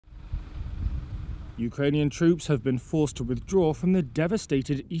Ukrainian troops have been forced to withdraw from the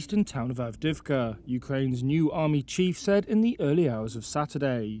devastated eastern town of Avdiivka, Ukraine's new army chief said in the early hours of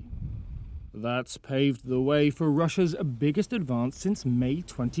Saturday. That's paved the way for Russia's biggest advance since May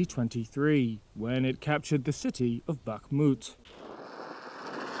 2023, when it captured the city of Bakhmut.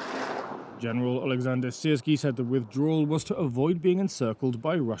 General Alexander Syrskyi said the withdrawal was to avoid being encircled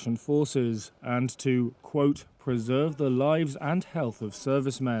by Russian forces and to, quote, preserve the lives and health of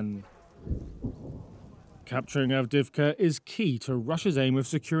servicemen. Capturing Avdiivka is key to Russia's aim of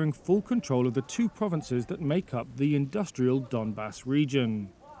securing full control of the two provinces that make up the industrial Donbass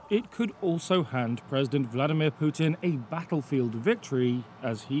region. It could also hand President Vladimir Putin a battlefield victory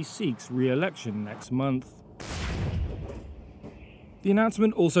as he seeks re-election next month. The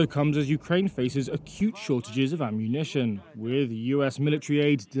announcement also comes as Ukraine faces acute shortages of ammunition, with US military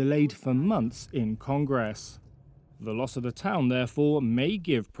aid delayed for months in Congress. The loss of the town, therefore, may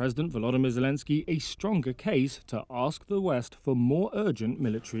give President Volodymyr Zelensky a stronger case to ask the West for more urgent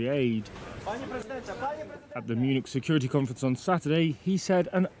military aid. At the Munich Security Conference on Saturday, he said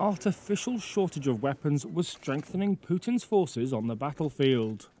an artificial shortage of weapons was strengthening Putin's forces on the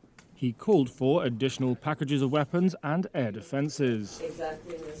battlefield. He called for additional packages of weapons and air defenses.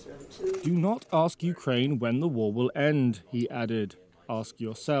 Do not ask Ukraine when the war will end, he added. Ask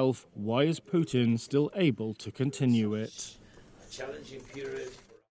yourself, why is Putin still able to continue it? A challenging period